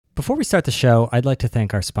Before we start the show, I'd like to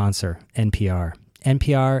thank our sponsor, NPR.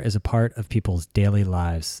 NPR is a part of people's daily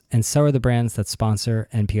lives, and so are the brands that sponsor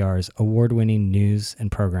NPR's award-winning news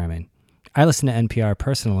and programming. I listen to NPR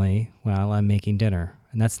personally while I'm making dinner,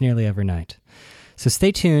 and that's nearly every night. So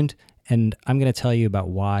stay tuned, and I'm going to tell you about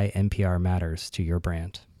why NPR matters to your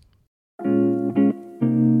brand.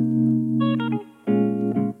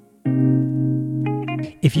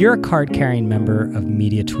 If you're a card-carrying member of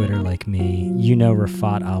media Twitter like me, you know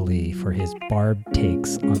Rafat Ali for his barbed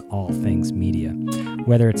takes on all things media.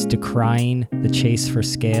 Whether it's decrying the chase for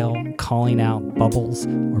scale, calling out bubbles,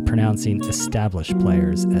 or pronouncing established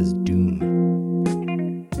players as doom.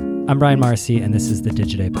 I'm Brian Marcy, and this is the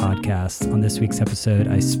Digiday Podcast. On this week's episode,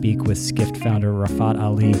 I speak with Skift founder Rafat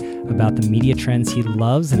Ali about the media trends he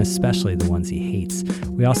loves and especially the ones he hates.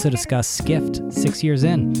 We also discuss Skift 6 years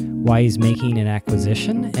in, why he's making an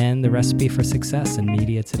acquisition, and the recipe for success in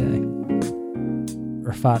media today.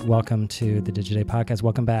 Rafat, welcome to the Digiday Podcast.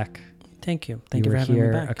 Welcome back. Thank you. Thank you for having me back.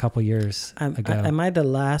 You were here a couple years ago. Am I the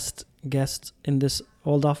last guest in this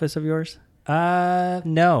old office of yours?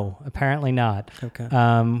 No, apparently not. Okay.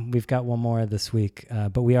 We've got one more this week,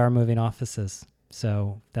 but we are moving offices,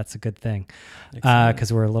 so that's a good thing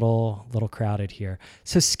because we're a little crowded here.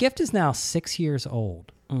 So Skift is now 6 years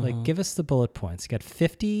old. Mm-hmm. Like, give us the bullet points. You got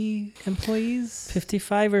 50 employees?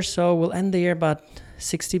 55 or so. We'll end the year about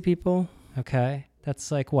 60 people. Okay.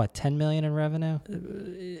 That's like what, 10 million in revenue?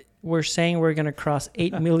 We're saying we're going to cross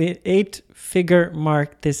 8-figure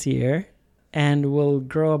mark this year. And we'll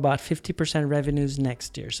grow about 50% revenues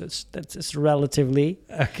next year. So it's relatively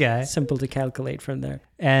simple to calculate from there.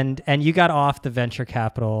 And you got off the venture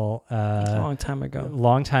capital a long time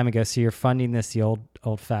ago. So you're funding this the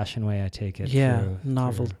old-fashioned way, I take it. Yeah,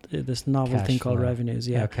 this novel thing called revenues.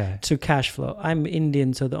 Yeah, to cash flow. I'm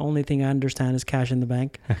Indian, so the only thing I understand is cash in the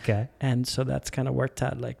bank. Okay. And so that's kind of worked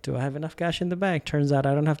out. Like, do I have enough cash in the bank? Turns out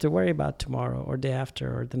I don't have to worry about tomorrow or day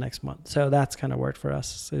after or the next month. So that's kind of worked for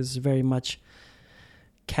us. It's very much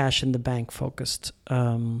cash in the bank focused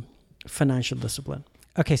financial discipline.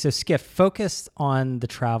 Okay, so Skift focused on the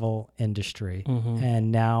travel industry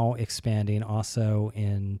and now expanding also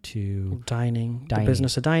into dining. The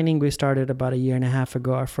business of dining. We started about a year and a half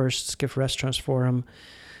ago. Our first Skift Restaurants Forum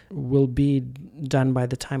will be done by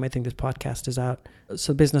the time I think this podcast is out.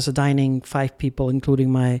 So business of dining, 5 people,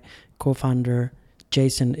 including my co-founder,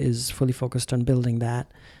 Jason, is fully focused on building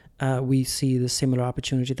that. We see the similar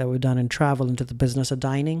opportunity that we've done in travel into the business of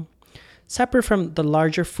dining. Separate from the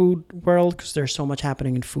larger food world, because there's so much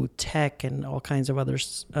happening in food tech and all kinds of other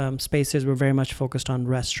spaces, we're very much focused on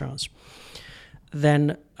restaurants.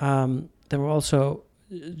 Then we're also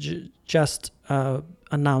just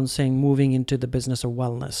announcing moving into the business of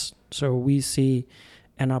wellness. So we see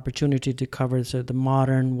an opportunity to cover the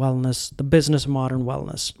modern wellness, the business of modern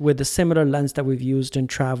wellness, with a similar lens that we've used in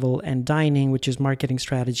travel and dining, which is marketing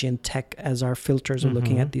strategy and tech as our filters of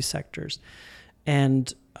looking at these sectors.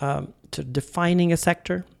 And to defining a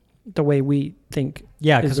sector the way we think.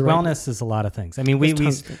 Yeah, because wellness is a lot of things. I mean, we do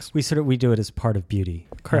it as part of beauty.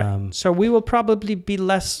 Correct. So we will probably be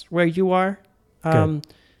less where you are.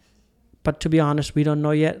 But to be honest, we don't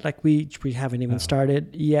know yet. Like we haven't even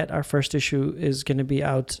started yet. Our first issue is going to be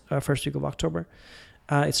out first week of October.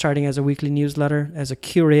 It's starting as a weekly newsletter, as a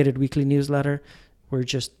curated weekly newsletter. We're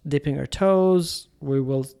just dipping our toes. We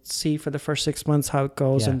will see for the first 6 months how it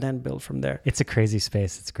goes and then build from there. It's a crazy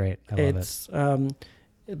space. It's great. I love it.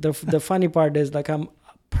 The funny part is like I'm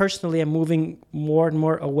moving more and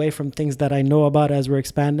more away from things that I know about as we're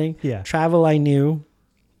expanding. Yeah. Travel I knew.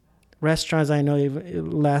 Restaurants I know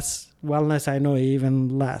even less. Wellness I know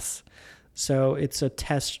even less. So it's a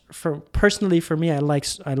test for me. I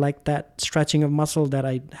like that stretching of muscle that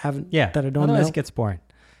I haven't. Yeah. That I don't know. Otherwise it gets boring.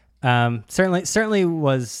 Certainly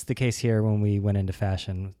was the case here when we went into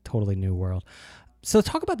fashion. Totally new world. So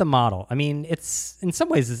talk about the model. I mean, it's in some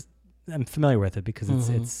ways I'm familiar with it because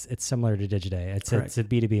it's similar to Digiday. It's a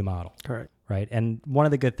B2B model. Correct. Right. And one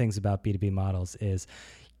of the good things about B2B models is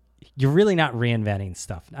you're really not reinventing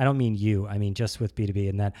stuff. I don't mean you. I mean just with B2B,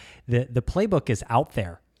 and that the playbook is out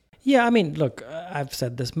there. Yeah, I mean, look, I've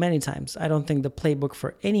said this many times. I don't think the playbook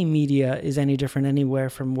for any media is any different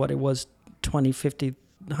anywhere from what it was 20, 50,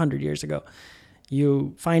 100 years ago.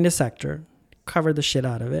 You find a sector, cover the shit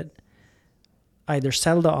out of it, either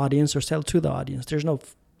sell the audience or sell to the audience. There's no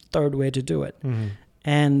third way to do it. Mm-hmm.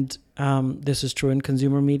 And this is true in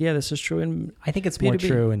consumer media. This is true in I think it's B2B. More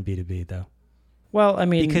true in B2B, though. Well, I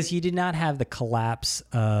mean... Because you did not have the collapse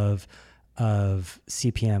of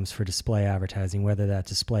CPMs for display advertising, whether that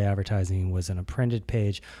display advertising was on a printed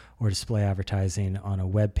page or display advertising on a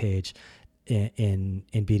web page. in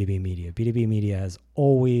B2B media. B2B media has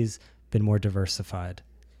always been more diversified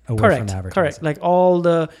away from advertising. Correct. Like all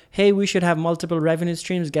the, hey, we should have multiple revenue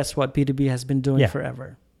streams. Guess what? B2B has been doing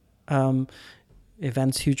forever.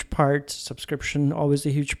 Events, huge part. Subscription, always a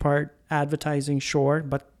huge part. Advertising, sure.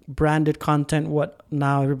 But branded content, what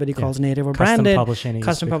now everybody calls native or custom branded.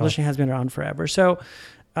 Custom publishing has been around forever. So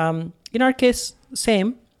in our case,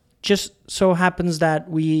 same. Just so happens that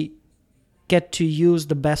we get to use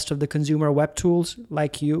the best of the consumer web tools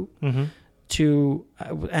like you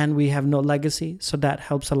and we have no legacy. So that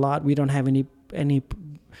helps a lot. We don't have any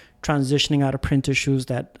transitioning out of print issues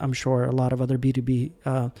that I'm sure a lot of other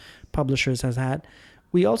B2B publishers has had.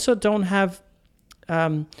 We also don't have,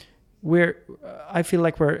 I feel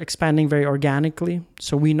like we're expanding very organically.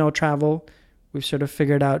 So we know travel. We've sort of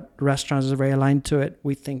figured out restaurants is very aligned to it.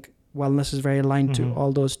 We think wellness is very aligned to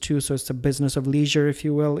all those two. So it's a business of leisure, if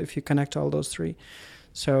you will, if you connect all those three.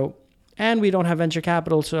 So, and we don't have venture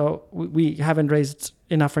capital. So we haven't raised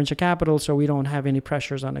enough venture capital. So we don't have any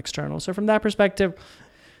pressures on external. So from that perspective,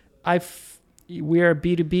 we're a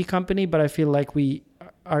B2B company, but I feel like we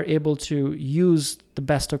are able to use the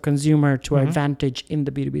best of consumer to our advantage in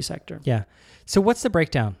the B2B sector. Yeah. So what's the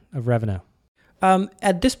breakdown of revenue?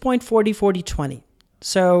 At this point, 40-40-20.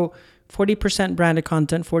 So 40% branded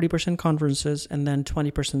content, 40% conferences, and then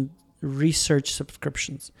 20% research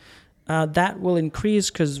subscriptions. That will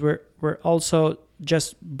increase because we're also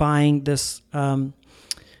just buying this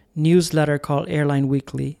newsletter called Airline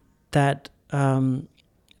Weekly that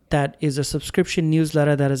is a subscription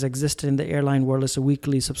newsletter that has existed in the airline world. It's a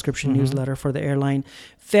weekly subscription newsletter for the airline.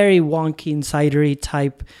 Very wonky, insidery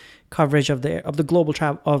type coverage of the global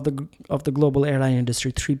travel of the global airline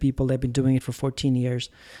industry. 3 people, they've been doing it for 14 years.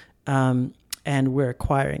 And we're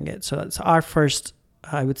acquiring it. So it's our first,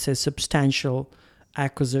 I would say, substantial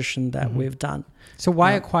acquisition that we've done. So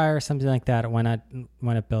why acquire something like that? Why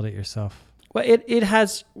not build it yourself? Well, it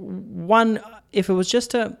has one. If it was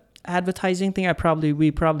just a advertising thing,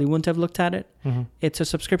 we probably wouldn't have looked at it. It's a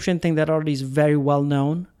subscription thing that already is very well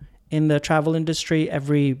known in the travel industry.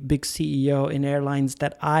 Every big CEO in airlines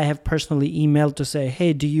that I have personally emailed to say,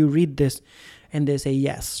 hey, do you read this? And they say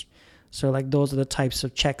yes. So like those are the types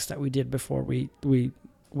of checks that we did before we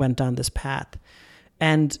went down this path.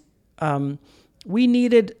 And we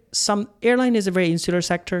needed airline is a very insular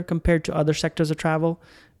sector compared to other sectors of travel.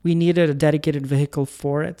 We needed a dedicated vehicle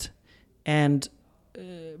for it, and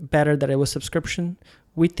better that it was subscription.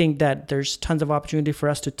 We think that there's tons of opportunity for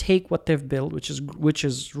us to take what they've built, which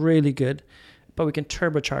is really good, but we can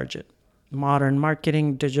turbocharge it. Modern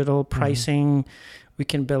marketing, digital pricing. We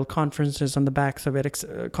can build conferences on the backs of it,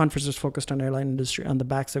 conferences focused on airline industry on the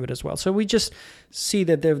backs of it as well. So we just see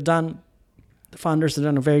that the founders have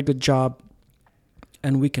done a very good job,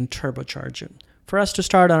 and we can turbocharge it. For us to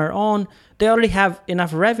start on our own, they already have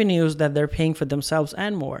enough revenues that they're paying for themselves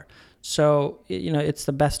and more. So, it's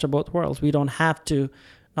the best of both worlds. We don't have to,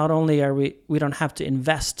 we don't have to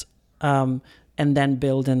invest and then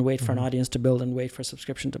build and wait for an audience to build and wait for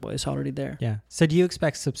subscription to build. It's already there. Yeah. So do you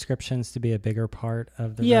expect subscriptions to be a bigger part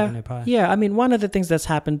of the revenue pie? Yeah. I mean, one of the things that's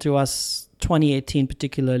happened to us, 2018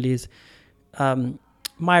 particularly, is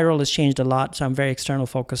my role has changed a lot. So I'm very external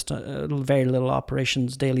focused, very little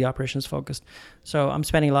daily operations focused. So I'm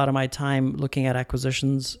spending a lot of my time looking at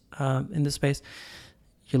acquisitions in this space.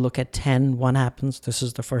 You look at 10, one happens. This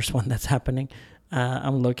is the first one that's happening.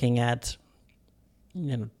 I'm looking at,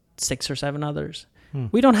 6 or 7 others.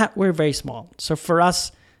 We're very small. So for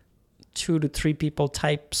us, 2 to 3 people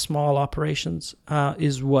type small operations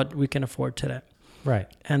is what we can afford today. Right.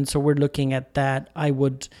 And so we're looking at that.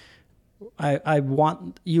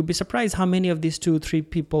 You'd be surprised how many of these 2-3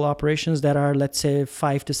 people operations that are, let's say,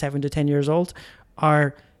 5 to 7 to 10 years old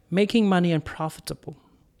are making money and profitable.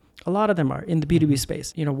 A lot of them are in the B2B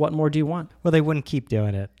space. What more do you want? Well, they wouldn't keep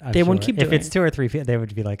doing it. They wouldn't keep doing it. If it's 2 or 3, they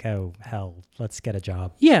would be like, oh, hell, let's get a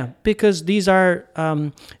job. Yeah, because these are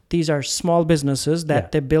small businesses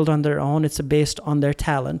that they build on their own. It's based on their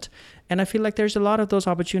talent. And I feel like there's a lot of those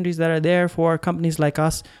opportunities that are there for companies like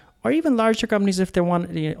us, or even larger companies if they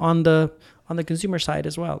want on the consumer side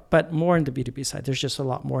as well, but more in the B2B side. There's just a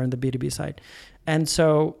lot more in the B2B side. And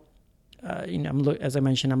so as I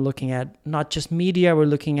mentioned, I'm looking at not just media. We're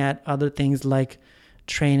looking at other things like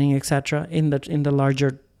training, etc., in the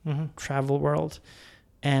larger travel world.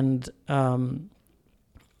 And I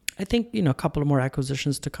think a couple of more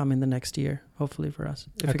acquisitions to come in the next year, hopefully for us,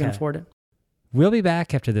 if we can afford it. We'll be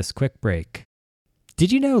back after this quick break.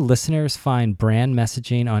 Did you know listeners find brand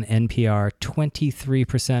messaging on NPR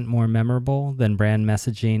 23% more memorable than brand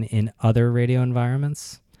messaging in other radio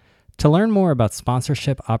environments? To learn more about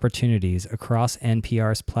sponsorship opportunities across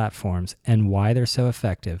NPR's platforms and why they're so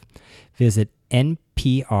effective, visit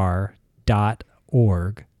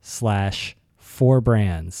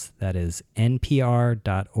npr.org/4brands. That is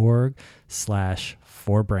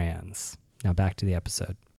npr.org/4brands. Now back to the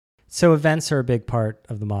episode. So events are a big part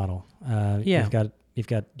of the model. You've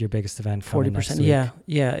got your biggest event coming 40%. next week.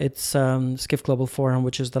 Yeah. It's Skift Global Forum,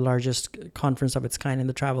 which is the largest conference of its kind in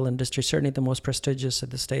the travel industry, certainly the most prestigious at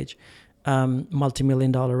this stage.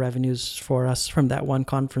 Multi-million-dollar revenues for us from that one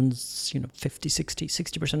conference, 50,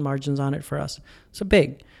 60% margins on it for us. So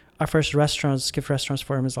big. Our first Skift Restaurants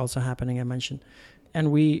Forum is also happening, I mentioned.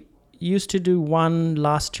 And we used to do one,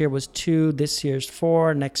 last year was 2, this year's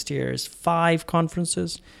 4, next year's 5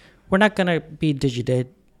 conferences. We're not going to be Digidate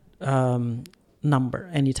number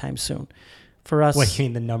anytime soon. For us, what do you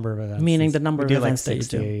mean the number of events? Meaning the number of events like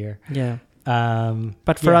that you do. A year. Yeah.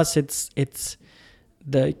 But for us, it's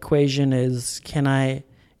the equation is, can I,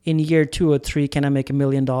 in year 2 or 3, can I make $1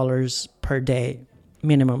 million per day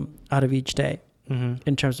minimum out of each day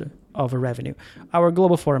in terms of a revenue? Our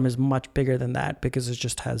global forum is much bigger than that because it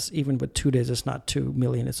just has, even with 2 days, it's not 2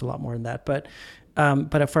 million, it's a lot more than that. But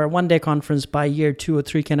for a 1-day conference, by year 2 or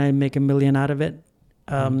 3, can I make $1 million out of it?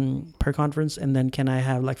 Per conference, and then can I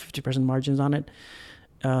have like 50% margins on it?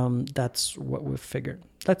 That's what we've figured.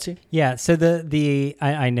 Let's see. Yeah. So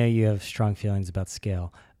I know you have strong feelings about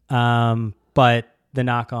scale, but the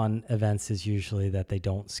knock on events is usually that they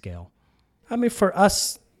don't scale. I mean, for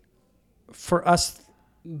us,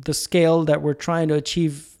 the scale that we're trying to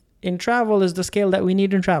achieve in travel is the scale that we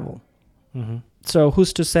need in travel. Mm-hmm. So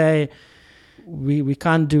who's to say we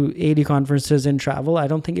can't do 80 conferences in travel? I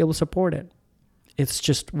don't think it will support it. It's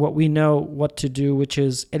just what we know what to do, which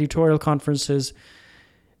is editorial conferences,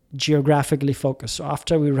 geographically focused. So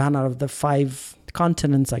after we run out of the 5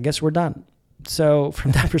 continents, I guess we're done. So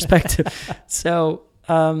from that perspective, so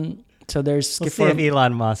there's. We'll see if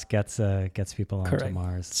Elon Musk gets people onto correct.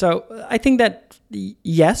 Mars. So I think that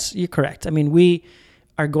yes, you're correct. I mean, we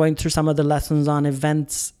are going through some of the lessons on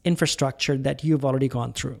events infrastructure that you've already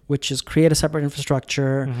gone through, which is create a separate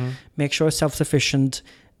infrastructure, make sure it's self-sufficient.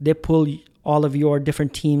 They pull all of your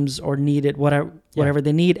different teams or need it, whatever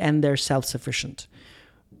they need, and they're self-sufficient.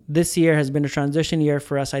 This year has been a transition year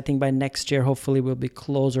for us. I think by next year, hopefully, we'll be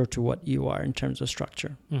closer to what you are in terms of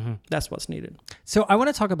structure. Mm-hmm. That's what's needed. So I want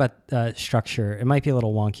to talk about structure. It might be a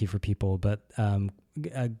little wonky for people, but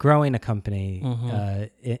growing a company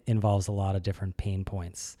it involves a lot of different pain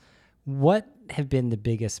points. What have been the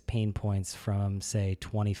biggest pain points from, say,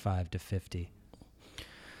 25 to 50?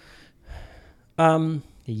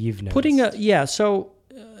 You've noticed. So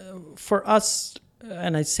for us,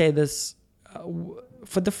 and I say this,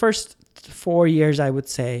 for the first 4 years, I would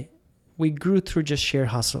say we grew through just sheer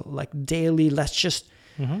hustle, like daily. Let's just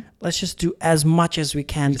do as much as we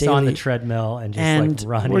can just daily on the treadmill and just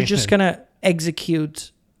running. We're just gonna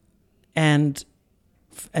execute, and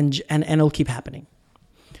it'll keep happening.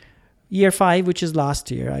 Year 5, which is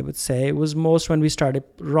last year, I would say, was most when we started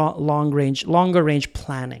longer range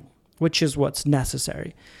planning, which is what's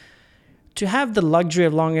necessary. To have the luxury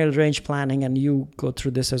of longer range planning, and you go through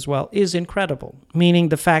this as well, is incredible. Meaning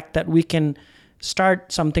the fact that we can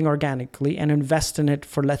start something organically and invest in it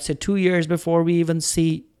for, let's say, 2 years before we even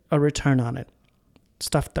see a return on it.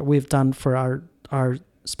 Stuff that we've done for our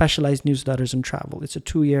specialized newsletters and travel. It's a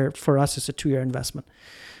 2-year, for us, it's a 2-year investment.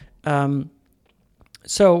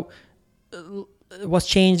 So what's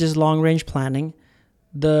changed is long range planning.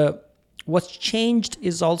 What's changed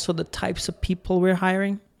is also the types of people we're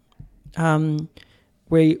hiring.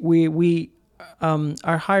 We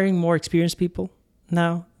are hiring more experienced people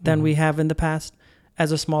now than we have in the past.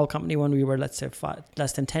 As a small company, when we were, let's say,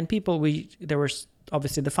 less than 10 people, there were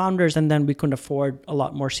obviously the founders, and then we couldn't afford a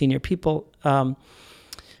lot more senior people.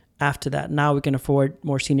 After that, now we can afford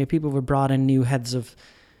more senior people. We brought in new heads of.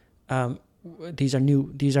 These are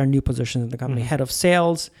new positions in the company. Head of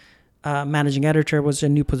sales. Managing editor was a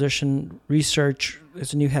new position. Research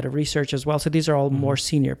is a new head of research as well. So these are all more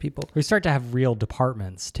senior people. We start to have real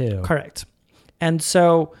departments too. Correct. And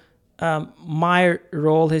so my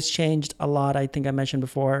role has changed a lot. I think I mentioned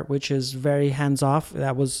before, which is very hands-off.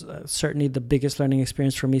 That was certainly the biggest learning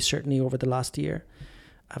experience for me, certainly over the last year.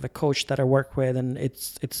 I have a coach that I work with, and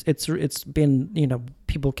it's been,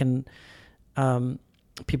 people can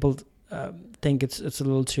think it's a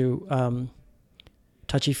little too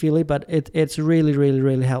touchy-feely, but it's really, really,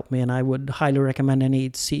 really helped me, and I would highly recommend any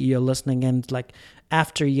CEO listening. And like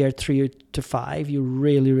after year 3 to 5, you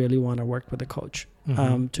really, really want to work with a coach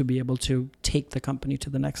to be able to take the company to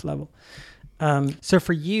the next level. So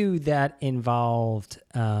for you, that involved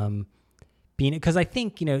being, because I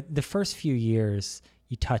think, the first few years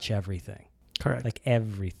you touch everything. Correct. Like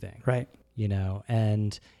everything. Right.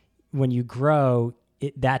 And when you grow,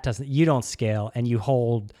 you don't scale, and you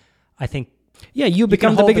hold, I think. Yeah, you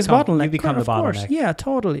become the biggest bottleneck. You become the bottleneck. Yeah,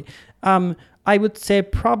 totally. I would say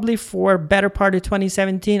probably for better part of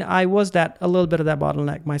 2017, I was a little bit of that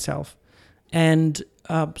bottleneck myself. And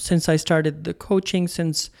since I started the coaching,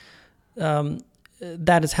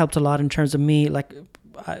 that has helped a lot in terms of me, like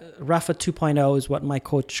Rafat 2.0 is what my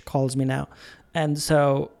coach calls me now. And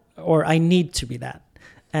so, or I need to be that.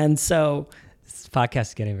 And so, this podcast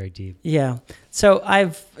is getting very deep. Yeah. So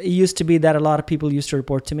I've used to be that a lot of people used to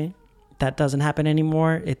report to me. That doesn't happen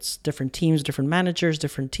anymore. It's different teams, different managers,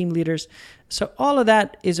 different team leaders. So all of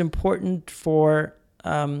that is important for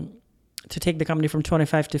to take the company from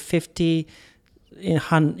 25 to 50,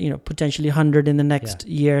 potentially 100 in the next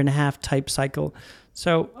year and a half type cycle.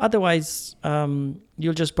 So otherwise,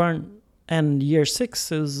 you'll just burn. And year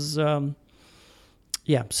 6 is,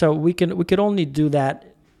 So we could only do that.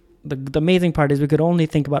 The amazing part is we could only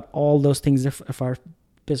think about all those things if our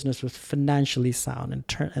business was financially sound,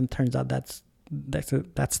 and turns out that's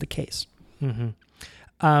the case.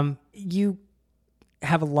 Mm-hmm. You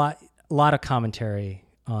have a lot of commentary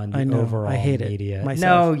on the overall I hate media. It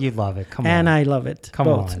myself. No, you love it. Come on. And I love it.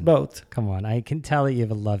 Both. Come on. I can tell that you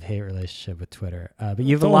have a love-hate relationship with Twitter. But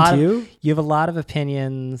you have you have a lot of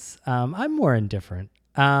opinions. I'm more indifferent.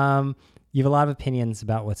 You have a lot of opinions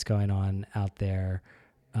about what's going on out there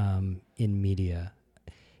in media.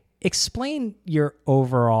 Explain your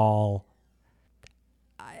overall.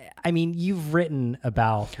 I mean, you've written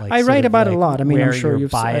about I write about it a lot. I mean, where I'm sure your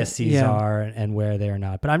biases are and where they're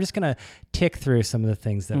not. But I'm just going to tick through some of the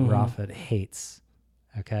things that Rafat hates.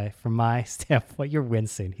 Okay, from my standpoint, you're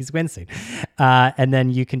wincing. He's wincing, and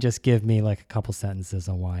then you can just give me like a couple sentences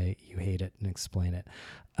on why you hate it and explain it.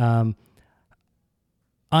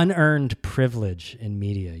 Unearned privilege in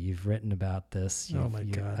media. You've written about this. Oh my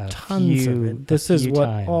God, tons of it. This is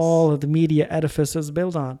what all of the media edifice is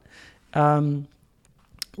built on.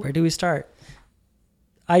 Where do we start?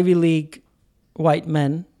 Ivy League white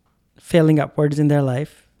men failing upwards in their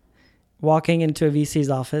life, walking into a VC's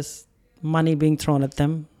office, money being thrown at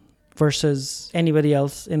them versus anybody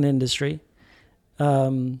else in the industry,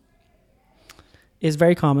 is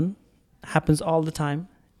very common, happens all the time.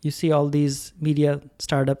 You see all these media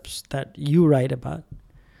startups that you write about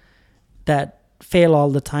that fail all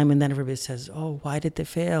the time, and then everybody says, oh, why did they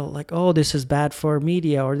fail? Like, oh, this is bad for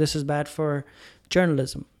media, or this is bad for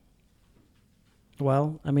journalism.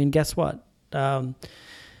 Well, I mean, guess what? The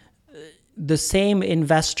same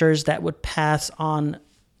investors that would pass on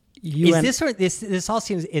you. This all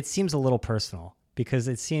seems a little personal. Because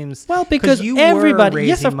it seems... Well, because everybody...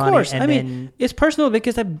 Yes, of course. I mean, it's personal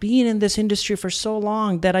because I've been in this industry for so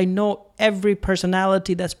long that I know every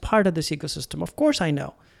personality that's part of this ecosystem. Of course I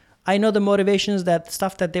know. I know the motivations,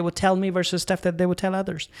 stuff that they would tell me versus stuff that they would tell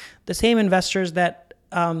others. The same investors that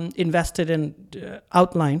invested in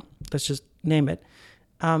Outline, let's just name it,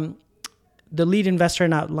 the lead investor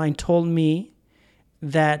in Outline told me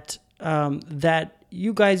that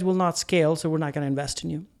you guys will not scale, so we're not going to invest in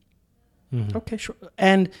you. Mm-hmm. Okay, sure.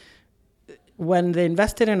 And when they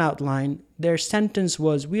invested in Outline, their sentence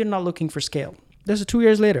was, we are not looking for scale. This is 2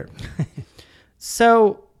 years later.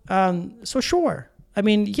 So sure. I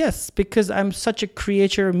mean, yes, because I'm such a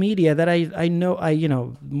creator of media that I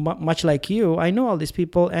know, much like you, I know all these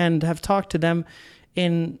people and have talked to them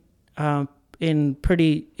in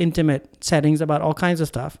pretty intimate settings about all kinds of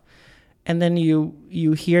stuff. And then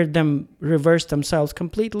you hear them reverse themselves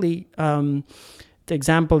completely. Another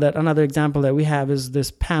example that we have is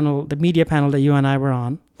this panel, the media panel that you and I were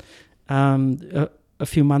on a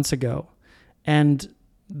few months ago. And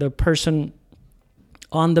the person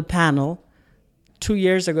on the panel 3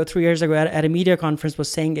 years ago at a media conference was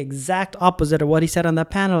saying the exact opposite of what he said on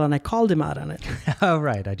that panel, and I called him out on it. Oh,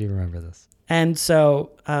 right. I do remember this. And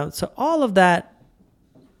so all of that,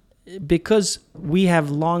 because we have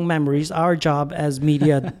long memories, our job as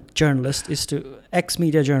media journalists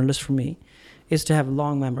ex-media journalist for me, is to have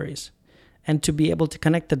long memories and to be able to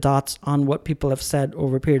connect the dots on what people have said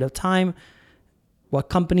over a period of time, what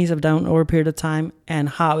companies have done over a period of time, and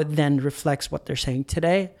how it then reflects what they're saying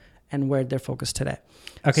today and where they're focused today.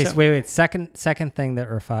 Okay, so wait. Second thing that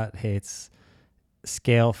Rafat hates,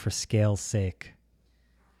 scale for scale's sake.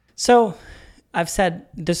 So I've said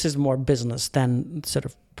this is more business than sort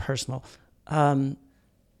of personal,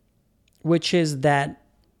 which is that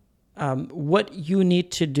what you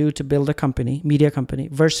need to do to build a company, media company,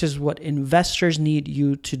 versus what investors need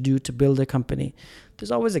you to do to build a company.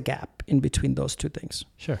 There's always a gap in between those two things.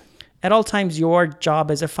 Sure. at all times, your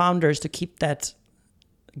job as a founder is to keep that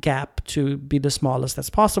gap to be the smallest as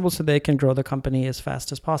possible, so they can grow the company as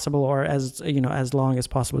fast as possible, or as long as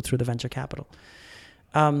possible through the venture capital.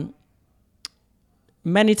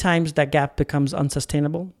 Many times that gap becomes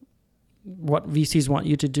unsustainable. What VCs want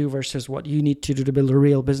you to do versus what you need to do to build a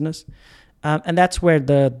real business. And that's where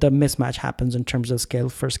the mismatch happens in terms of scale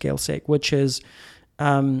for scale's sake, which is,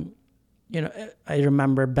 I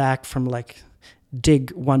remember back from like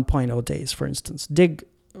Dig 1.0 days, for instance. Dig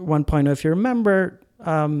 1.0, if you remember,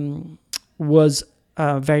 was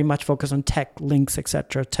very much focused on tech, links,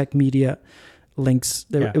 etc., tech media links.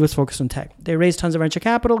 It was focused on tech. They raised tons of venture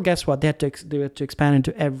capital. Guess what? They had to expand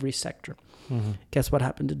into every sector. Mm-hmm. Guess what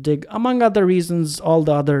happened to Dig? Among other reasons, all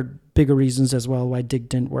the other bigger reasons as well why Dig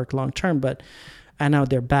didn't work long term. But I know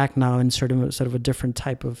they're back now in sort of a different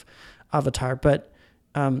type of avatar. But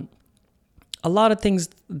a lot of things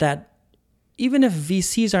that even if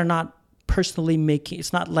VCs are not personally making,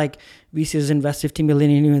 it's not like VCs invest 50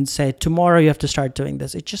 million in you and say tomorrow you have to start doing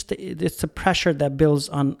this. It's the pressure that builds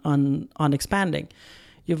on expanding.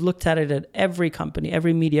 You've looked at it at every company,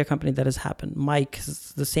 every media company that has happened. Mike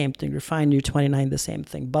is the same thing. Refine U29, the same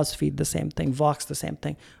thing. BuzzFeed, the same thing. Vox, the same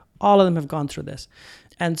thing. All of them have gone through this.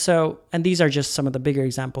 And these are just some of the bigger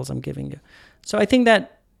examples I'm giving you. So I think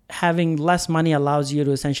that having less money allows you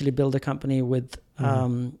to essentially build a company with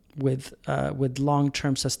long-term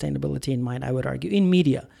sustainability in mind, I would argue. In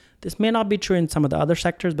media. This may not be true in some of the other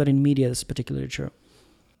sectors, but in media, this is particularly true.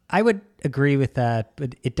 I would agree with that,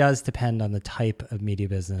 but it does depend on the type of media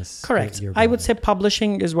business. Correct. I would say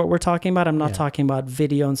publishing is what we're talking about. I'm not talking about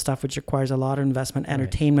video and stuff, which requires a lot of investment.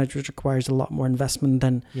 Entertainment, which requires a lot more investment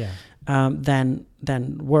than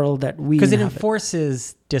world that we because it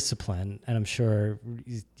enforces discipline, and I'm sure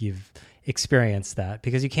you've experienced that,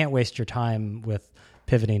 because you can't waste your time with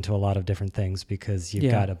pivoting to a lot of different things because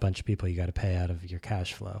you've got a bunch of people you got to pay out of your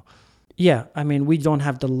cash flow. Yeah, I mean, we don't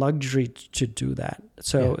have the luxury to do that.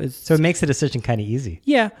 So it makes the decision kind of easy.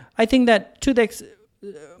 Yeah, I think that to the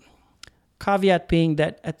caveat being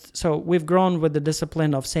that, so we've grown with the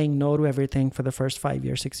discipline of saying no to everything for the first 5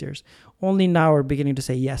 years, 6 years. Only now we're beginning to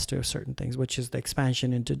say yes to certain things, which is the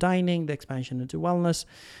expansion into dining, the expansion into wellness.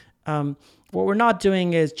 What we're not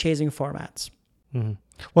doing is chasing formats. Mm-hmm.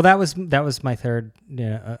 Well, that was my third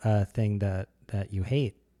thing that you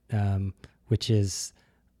hate, which is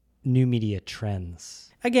new media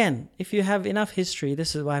trends. Again, if you have enough history,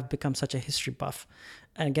 this is why I've become such a history buff.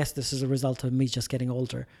 And I guess this is a result of me just getting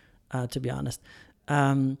older, to be honest.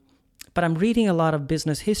 But I'm reading a lot of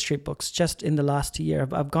business history books just in the last year.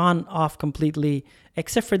 I've gone off completely,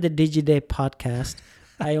 except for the DigiDay podcast.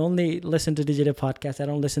 I only listen to DigiDay podcast. I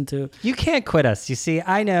don't listen to... You can't quit us. You see,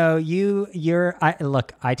 I know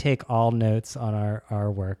look, I take all notes on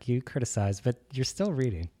our work. You criticize, but you're still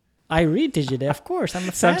reading. I read DigiDay, of course. I'm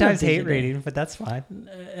a fan sometimes of hate reading, but that's fine.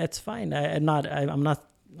 It's fine. I'm not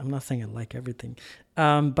saying I like everything,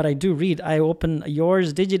 but I do read. I open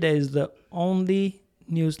yours. DigiDay is the only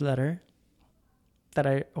newsletter that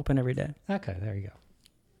I open every day. Okay, there you go.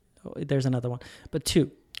 Oh, there's another one, but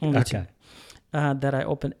two that I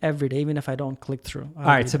open every day, even if I don't click through. All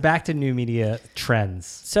right, so back to new media trends.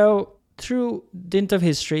 So through dint of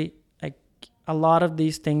history, a lot of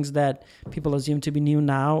these things that people assume to be new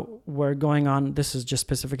now were going on. This is just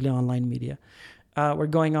specifically online media. We're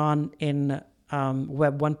going on in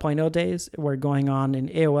Web 1.0 days. We're going on in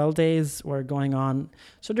AOL days. We're going on.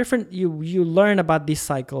 So different. You learn about these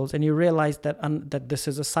cycles and you realize that this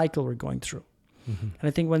is a cycle we're going through. Mm-hmm. And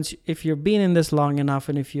I think if you've been in this long enough,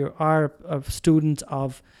 and if you are a student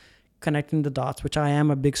of connecting the dots, which I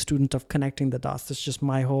am a big student of connecting the dots. It's just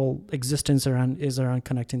my whole existence is around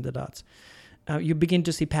connecting the dots. You begin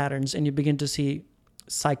to see patterns and you begin to see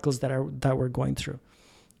cycles that we're going through,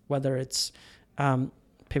 whether it's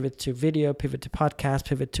pivot to video, pivot to podcast,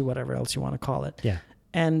 pivot to whatever else you want to call it. Yeah.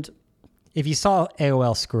 And if you saw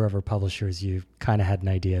AOL screw over publishers, you kind of had an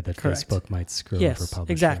idea that correct. Facebook might screw over publishers.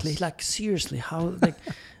 Exactly. Like seriously, how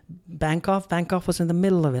Bankoff was in the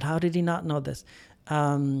middle of it. How did he not know this?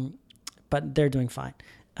 But they're doing fine.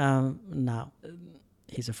 Now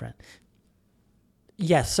he's a friend.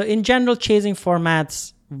 Yes. So in general, chasing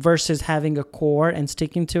formats versus having a core and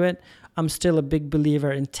sticking to it. I'm still a big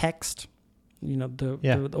believer in text.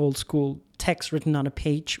 The old school text written on a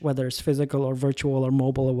page, whether it's physical or virtual or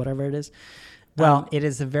mobile or whatever it is. Well, it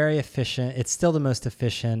is it's still the most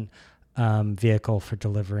efficient vehicle for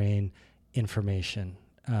delivering information.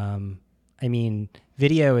 I mean,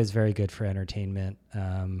 video is very good for entertainment.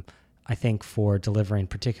 I think for delivering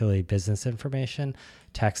particularly business information,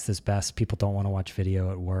 text is best. People don't want to watch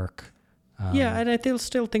video at work. And I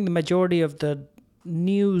still think the majority of the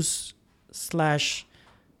news slash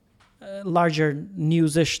larger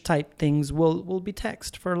news-ish type things will be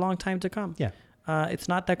text for a long time to come. Yeah. It's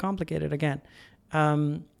not that complicated again.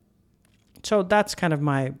 So that's kind of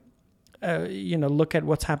my, look at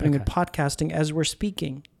what's happening with podcasting as we're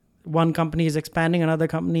speaking. One company is expanding, another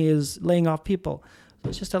company is laying off people. So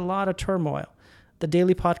it's just a lot of turmoil. The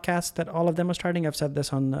daily podcast that all of them are starting, I've said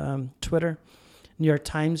this on Twitter, New York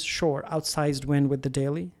Times, sure, outsized win with the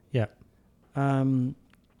daily. Yeah. I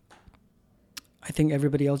think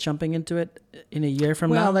everybody else jumping into it in a year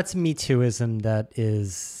from now. Well, that's Me Tooism that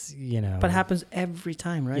is, But happens every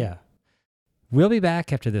time, right? Yeah. We'll be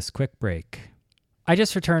back after this quick break. I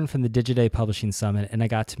just returned from the Digiday Publishing Summit, and I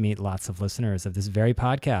got to meet lots of listeners of this very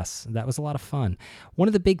podcast. That was a lot of fun. One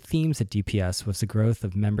of the big themes at DPS was the growth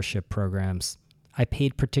of membership programs. I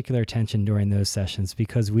paid particular attention during those sessions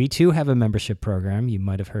because we too have a membership program. You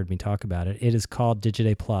might have heard me talk about it. It is called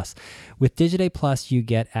Digiday Plus. With Digiday Plus, you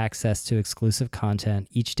get access to exclusive content.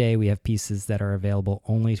 Each day we have pieces that are available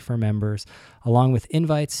only for members, along with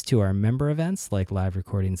invites to our member events like live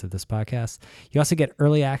recordings of this podcast. You also get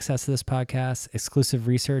early access to this podcast, exclusive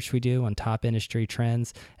research we do on top industry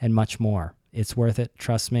trends, and much more. It's worth it.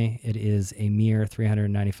 Trust me, it is a mere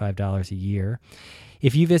 $395 a year.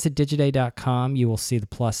 If you visit digiday.com, you will see the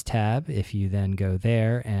Plus tab. If you then go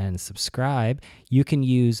there and subscribe, you can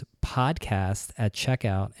use podcast at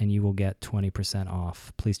checkout and you will get 20%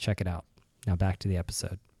 off. Please check it out. Now back to the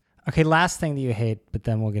episode. Okay, last thing that you hate, but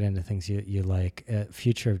then we'll get into things you like.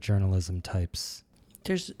 Future of journalism types.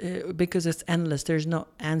 There's because it's endless. There's no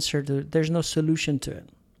answer to it. There's no solution to it.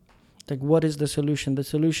 Like, what is the solution? The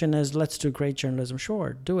solution is, let's do great journalism.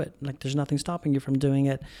 Sure, do it. Like, there's nothing stopping you from doing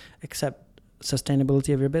it except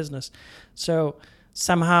sustainability of your business. So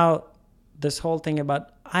somehow this whole thing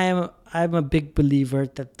about I'm a big believer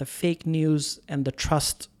that the fake news and the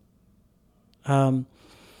trust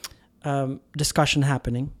discussion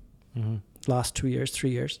happening last 2 years,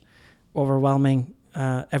 3 years, overwhelming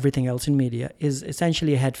everything else in media is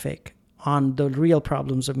essentially a head fake on the real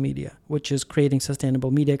problems of media, which is creating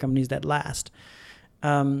sustainable media companies that last.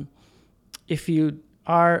 If you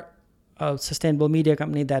are a sustainable media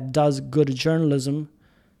company that does good journalism,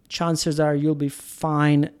 chances are you'll be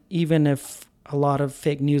fine even if a lot of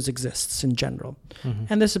fake news exists in general. Mm-hmm.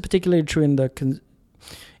 And this is particularly true in the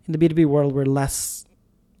B2B world. We're less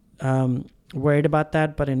worried about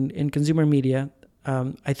that, but in consumer media,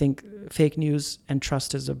 I think fake news and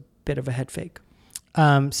trust is a bit of a head fake.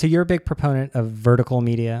 So you're a big proponent of vertical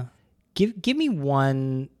media. Give me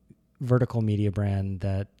one vertical media brand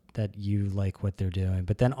that you like what they're doing.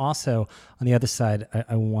 But then also on the other side,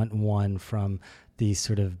 I want one from the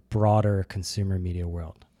sort of broader consumer media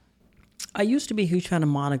world. I used to be a huge fan of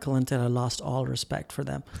Monocle until I lost all respect for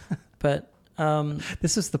them. But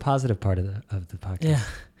this is the positive part of the podcast. Yeah.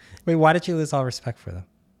 Wait, why did you lose all respect for them?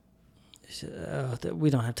 We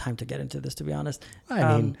don't have time to get into this, to be honest.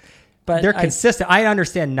 I mean, but they're consistent. I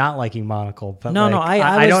understand not liking Monocle, but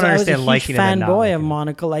I don't understand liking it and not fanboy liking of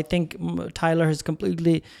Monocle. I think Tyler has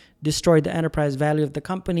completely destroyed the enterprise value of the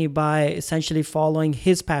company by essentially following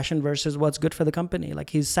his passion versus what's good for the company. Like,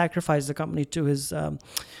 he's sacrificed the company to his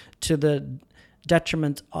to the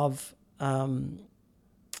detriment of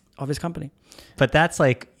his company. But that's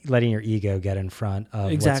like letting your ego get in front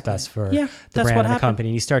of what's best for the brand and the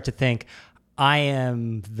company. You start to think, I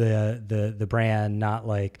am the brand, not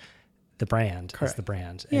like the brand is the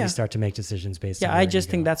brand. And you start to make decisions based on I just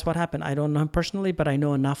think that's what happened. I don't know him personally, but I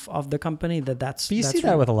know enough of the company that's... But you see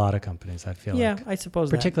that with a lot of companies, I feel like. Yeah, I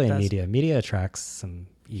suppose particularly in media. Media attracts some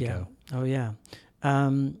ego. Yeah. Oh, yeah.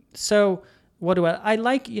 So what do I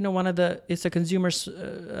like? It's a consumer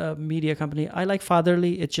media company. I like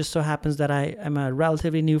Fatherly. It just so happens that I am a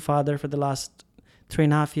relatively new father for the last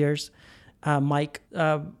 3.5 years. Mike,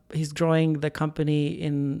 he's growing the company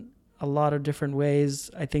in a lot of different ways.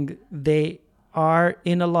 I think they are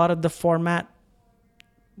in a lot of the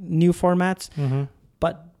new formats,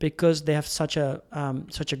 but because they have such a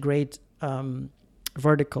great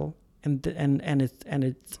vertical and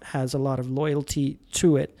it has a lot of loyalty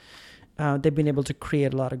to it, they've been able to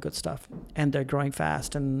create a lot of good stuff, and they're growing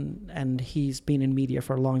fast. And he's been in media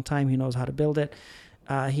for a long time. He knows how to build it.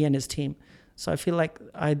 He and his team. So I feel like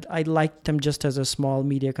I like them just as a small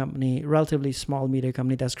media company, relatively small media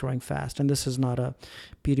company that's growing fast. And this is not a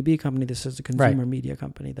B2B company. This is a consumer media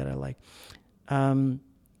company that I like. In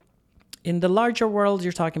the larger world,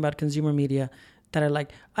 you're talking about consumer media that I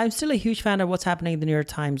like. I'm still a huge fan of what's happening in the New York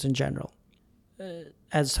Times in general.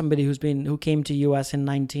 As somebody who came to US in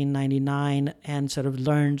 1999 and sort of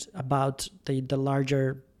learned about the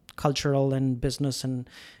larger cultural and business and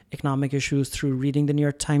economic issues through reading the New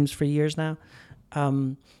York Times for years now.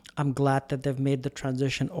 I'm glad that they've made the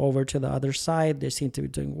transition over to the other side. They seem to be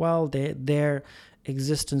doing well. Their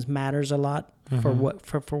existence matters a lot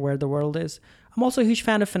for where the world is. I'm also a huge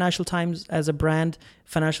fan of Financial Times as a brand.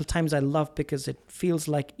 Financial Times I love because it feels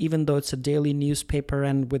like, even though it's a daily newspaper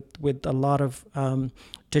and with a lot of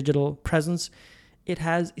digital presence, it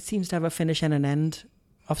seems to have a finish and an end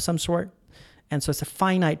of some sort. And so it's a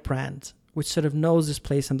finite brand which sort of knows its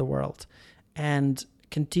place in the world and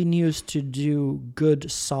continues to do good,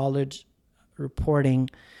 solid reporting.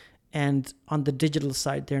 And on the digital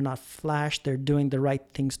side, they're not flash. They're doing the right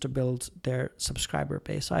things to build their subscriber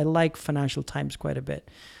base. So I like Financial Times quite a bit.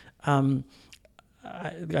 I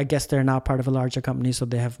guess they're now part of a larger company, so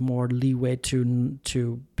they have more leeway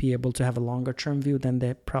to be able to have a longer term view than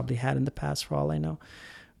they probably had in the past, for all I know.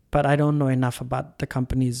 But I don't know enough about the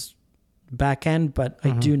company's back end, but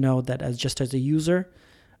I do know that as a user,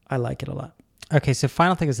 I like it a lot. Okay, so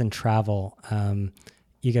final thing is in travel.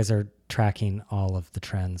 You guys are tracking all of the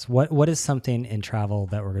trends. What is something in travel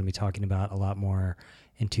that we're going to be talking about a lot more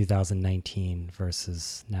in 2019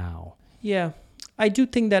 versus now? Yeah, I do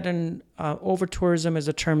think that over-tourism is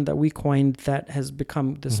a term that we coined that has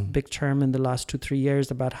become this big term in the last 2-3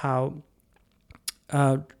 years about how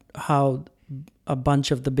a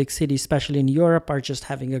bunch of the big cities, especially in Europe, are just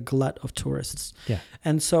having a glut of tourists. Yeah.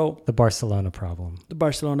 And so the Barcelona problem. The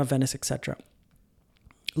Barcelona, Venice, etc.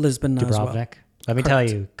 Lisbon as well. Dubrovnik. Let me tell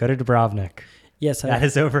you, go to Dubrovnik. Yes, that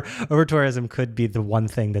is over tourism could be the one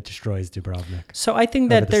thing that destroys Dubrovnik. So I think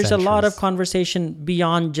that there's a lot of conversation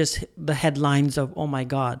beyond just the headlines of, oh my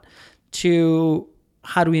God, to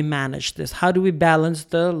how do we manage this? How do we balance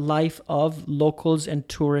the life of locals and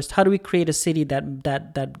tourists? How do we create a city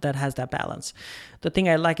that has that balance? The thing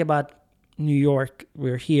I like about New York,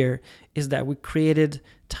 we're here, is that we created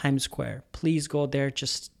Times Square. Please go there,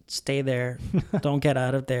 just stay there. Don't get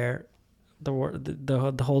out of there.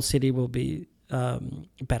 The whole city will be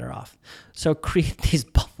better off. So create these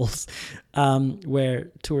bubbles where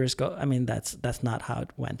tourists go. I mean, that's not how it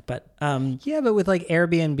went, but but with like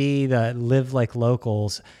Airbnb that live like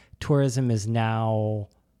locals, tourism is now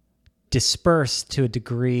dispersed to a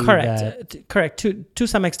degree. Correct to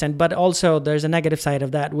some extent, but also there's a negative side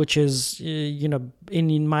of that, which is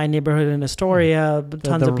in my neighborhood in Astoria,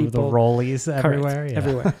 tons of people, the rollies everywhere.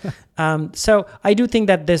 Correct, everywhere. So I do think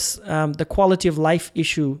that this the quality of life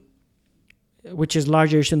issue, which is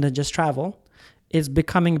larger issue than just travel, is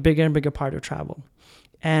becoming a bigger and bigger part of travel.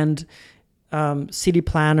 And city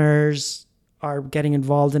planners are getting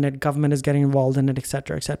involved in it, government is getting involved in it, et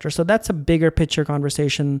cetera, et cetera. So that's a bigger picture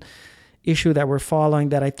conversation issue that we're following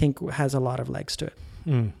that I think has a lot of legs to it.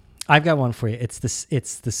 I've got one for you. It's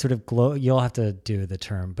the sort of you'll have to do the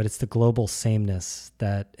term, but it's the global sameness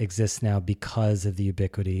that exists now because of the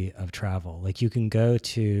ubiquity of travel. Like you can go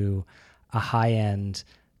to a high-end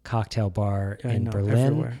cocktail bar in Berlin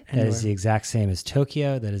everywhere. That is the exact same as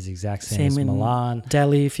Tokyo, that is the exact same as Milan.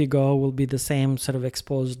 Delhi, if you go, will be the same sort of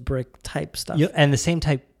exposed brick type stuff. And the same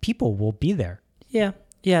type people will be there. Yeah,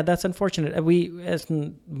 that's unfortunate. We, as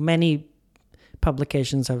many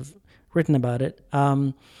publications have written about it,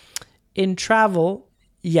 in travel,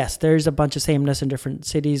 yes, there's a bunch of sameness in different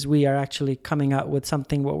cities. We are actually coming out with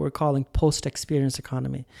something what we're calling post-experience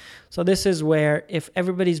economy. So this is where if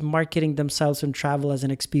everybody's marketing themselves in travel as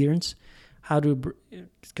an experience,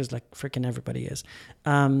 because like freaking everybody is,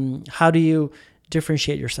 how do you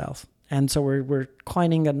differentiate yourself? And so we're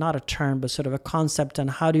coining not a term, but sort of a concept on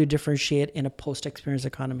how do you differentiate in a post-experience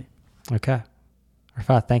economy. Okay.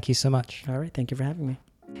 Rafat, thank you so much. All right. Thank you for having me.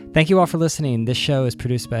 Thank you all for listening. This show is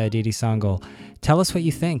produced by Aditi Sangal. Tell us what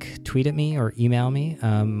you think. Tweet at me or email me,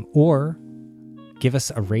 or give us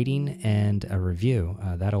a rating and a review.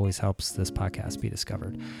 That always helps this podcast be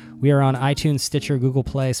discovered. We are on iTunes, Stitcher, Google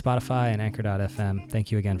Play, Spotify, and Anchor.fm.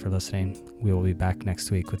 Thank you again for listening. We will be back next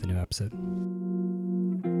week with a new episode.